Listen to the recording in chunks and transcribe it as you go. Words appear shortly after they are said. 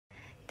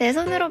내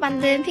손으로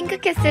만든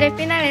핑크캐슬의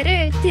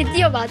피날레를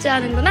드디어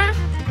마주하는구나.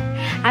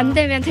 안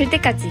되면 될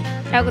때까지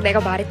라고 내가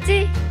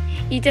말했지?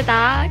 이제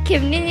나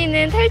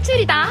겜린이는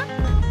탈출이다.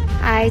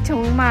 아이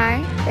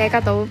정말 내가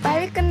너무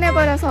빨리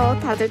끝내버려서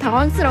다들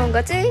당황스러운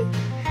거지?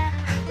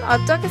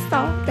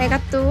 어쩌겠어. 내가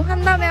또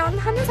한다면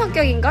하는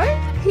성격인걸?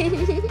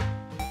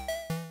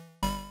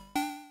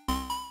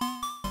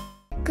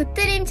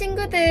 굿드림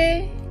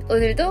친구들,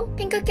 오늘도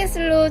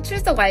핑크캐슬로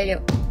출석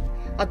완료.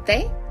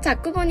 어때?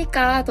 자꾸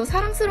보니까 더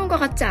사랑스러운 것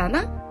같지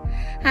않아?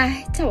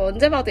 아이 참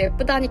언제 봐도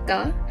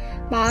예쁘다니까.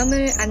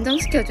 마음을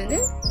안정시켜주는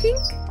핑크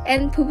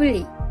앤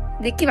보블리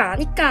느낌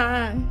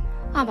아니까.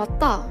 아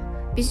맞다,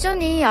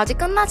 미션이 아직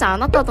끝나지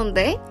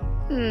않았다던데?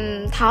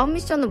 다음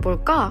미션은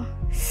뭘까?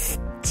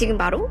 지금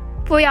바로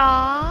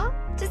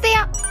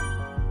보여주세요.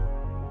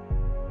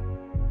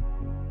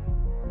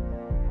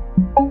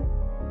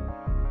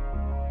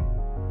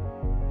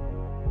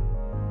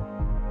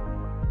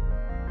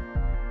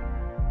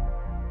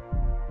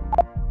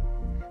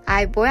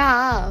 아이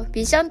뭐야,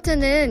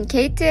 미션2는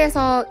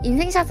게이트에서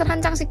인생샷을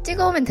한 장씩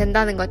찍어오면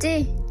된다는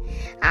거지?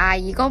 아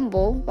이건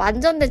뭐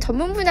완전 내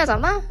전문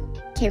분야잖아?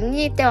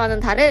 겜린이 때와는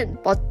다른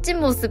멋진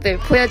모습을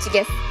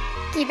보여주겠어.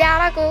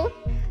 기대하라구.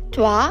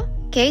 좋아,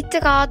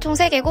 게이트가 총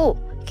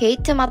 3개고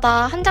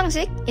게이트마다 한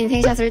장씩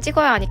인생샷을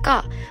찍어야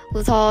하니까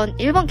우선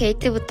 1번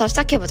게이트부터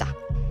시작해보자.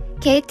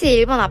 게이트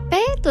 1번 앞에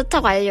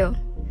도착 완료.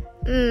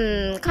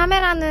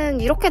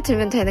 카메라는 이렇게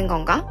들면 되는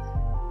건가?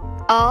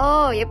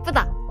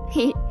 예쁘다.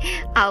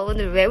 아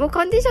오늘 외모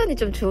컨디션이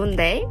좀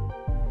좋은데?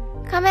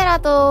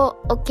 카메라도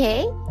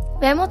오케이,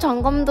 외모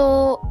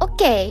점검도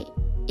오케이.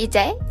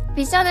 이제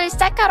미션을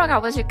시작하러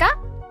가보실까?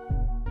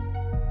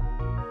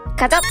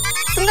 가자!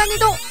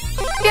 순간이동!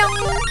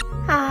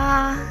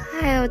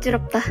 뿅!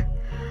 어지럽다.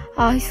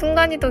 이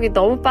순간이동이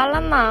너무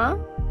빨랐나?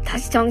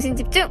 다시 정신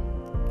집중!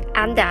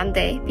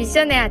 안돼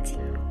미션 해야지.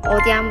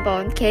 어디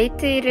한번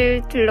게이트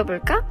 1을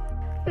둘러볼까?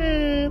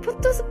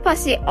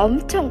 포토스팟이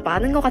엄청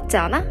많은 것 같지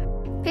않아?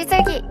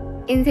 필살기!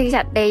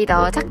 인생샷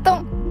레이더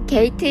작동!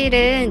 게이트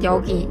 1은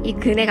여기 이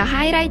그네가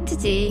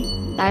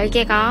하이라이트지.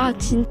 날개가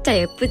진짜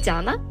예쁘지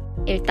않아?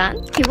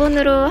 일단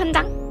기본으로 한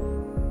장.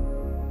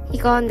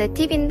 이건 내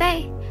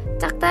팁인데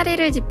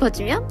짝다리를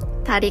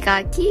짚어주면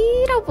다리가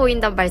길어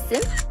보인단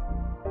말씀.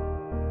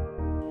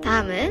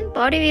 다음은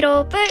머리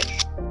위로 뿔!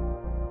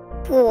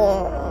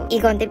 우와,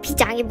 이건 내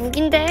비장의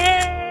무기인데.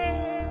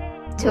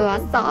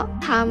 좋았어.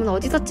 다음은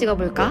어디서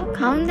찍어볼까?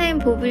 가운데엔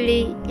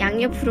보블리,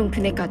 양옆으론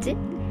그네까지?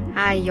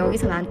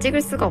 여기선 안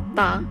찍을 수가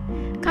없다.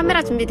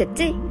 카메라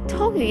준비됐지?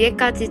 저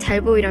위에까지 잘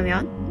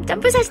보이려면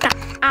점프샷이다!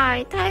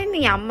 이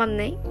타이밍이 안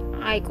맞네.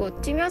 이거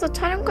뛰면서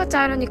촬영까지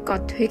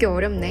하려니까 되게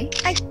어렵네.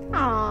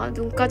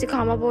 눈까지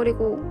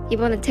감아버리고.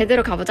 이번엔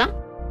제대로 가보자.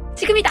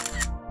 지금이다!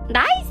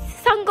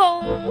 나이스!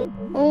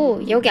 성공! 오,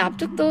 여기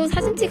앞쪽도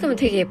사진 찍으면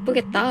되게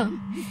예쁘겠다.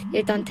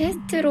 일단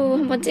테스트로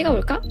한번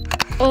찍어볼까?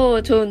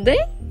 좋은데?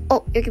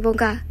 여기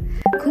뭔가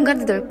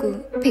공간도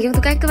넓고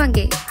배경도 깔끔한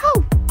게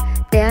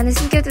내 안에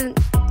숨겨둔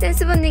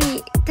댄스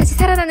본능이 다시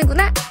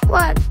살아나는구나.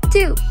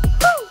 1, 2,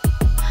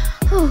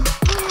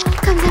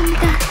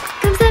 감사합니다.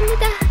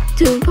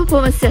 좋은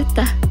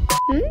퍼포먼스였다.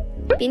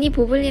 미니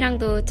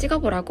보블리랑도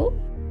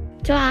찍어보라고?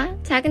 좋아,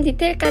 작은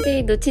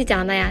디테일까지 놓치지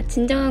않아야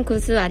진정한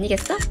고수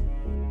아니겠어?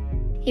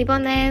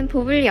 이번엔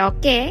보블리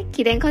어깨에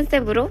기댄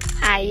컨셉으로.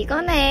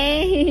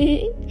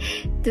 이거네.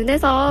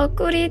 눈에서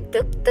꿀이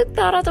뚝뚝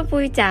떨어져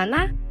보이지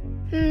않아?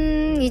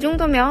 이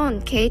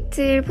정도면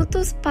게이트 1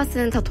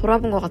 포토스팟은 다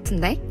돌아본 것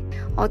같은데?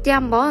 어디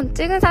한번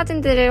찍은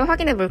사진들을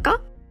확인해볼까?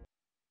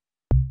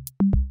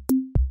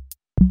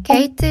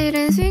 게이트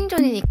 1은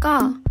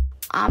스윙존이니까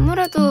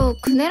아무래도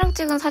그네랑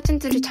찍은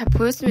사진들이 잘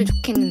보였으면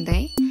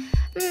좋겠는데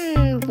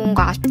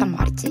뭔가 아쉽단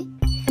말이지.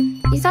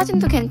 이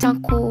사진도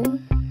괜찮고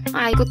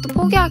이것도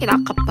포기하긴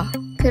아깝다.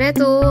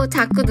 그래도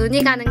자꾸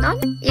눈이 가는 건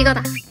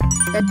이거다.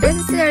 내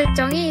댄스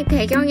열정이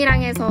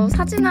배경이랑 해서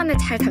사진 안에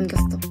잘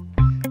담겼어.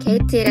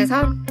 게이트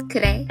 1에선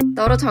그래,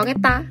 너로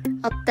정했다.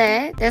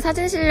 어때? 내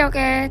사진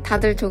실력에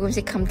다들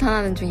조금씩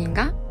감탄하는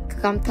중인가?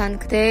 그 감탄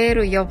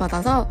그대로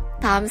이어받아서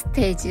다음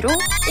스테이지로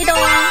이동!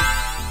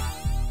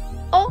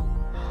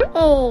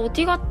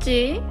 어디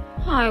갔지?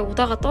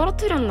 오다가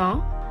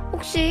떨어뜨렸나?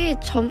 혹시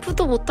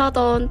점프도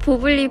못하던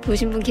보블리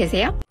보신 분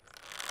계세요?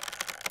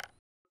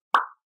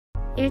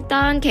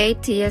 일단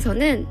게이트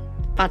 2에서는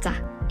맞아,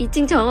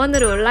 2층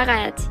정원으로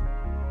올라가야지.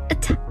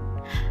 으차!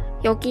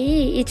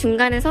 여기 이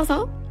중간에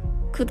서서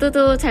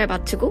구도도 잘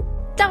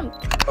맞추고 점프!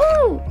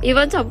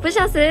 이번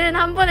점프샷은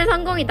한 번에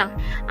성공이다.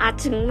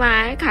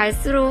 정말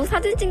갈수록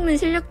사진 찍는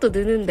실력도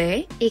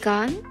느는데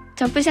이건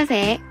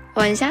점프샷의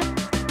원샷,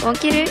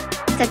 원키를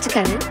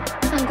자축하는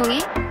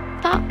성공의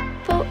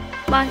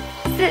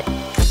퍼포먼스.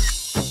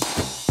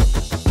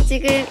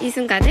 지금 이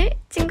순간을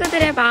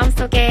친구들의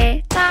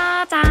마음속에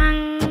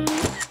짜잔!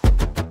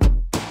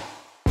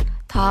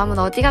 다음은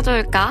어디가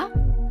좋을까?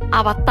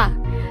 맞다,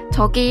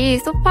 저기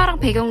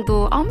소파랑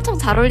배경도 엄청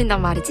잘 어울린단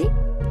말이지?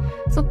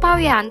 소파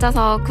위에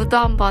앉아서 구도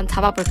한번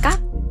잡아볼까?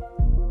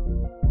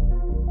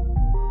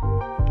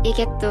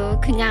 이게 또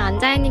그냥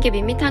앉아있는 게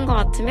밋밋한 것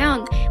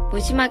같으면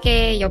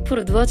무심하게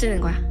옆으로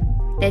누워주는 거야.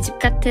 내 집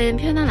같은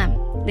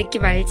편안함.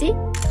 느낌 알지?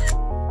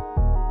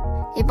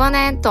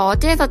 이번엔 또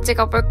어디에서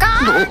찍어볼까?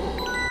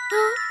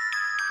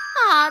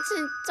 아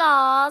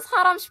진짜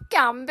사람 쉽게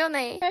안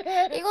변해.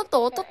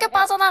 이것도 어떻게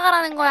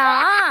빠져나가라는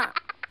거야?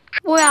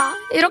 뭐야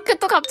이렇게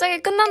또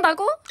갑자기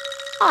끝난다고?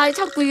 아이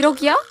자꾸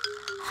이러기야?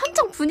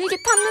 한창 분위기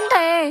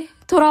탔는데.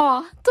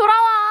 돌아와.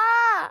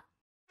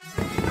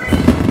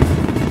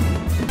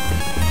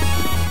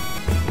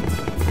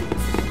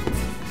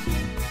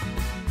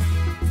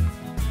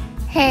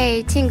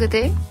 헤이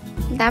친구들,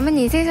 남은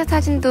인생샷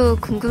사진도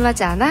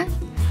궁금하지 않아?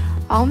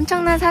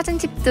 엄청난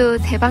사진집도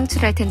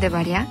대방출할 텐데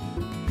말이야.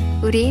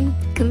 우린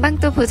금방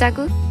또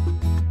보자구.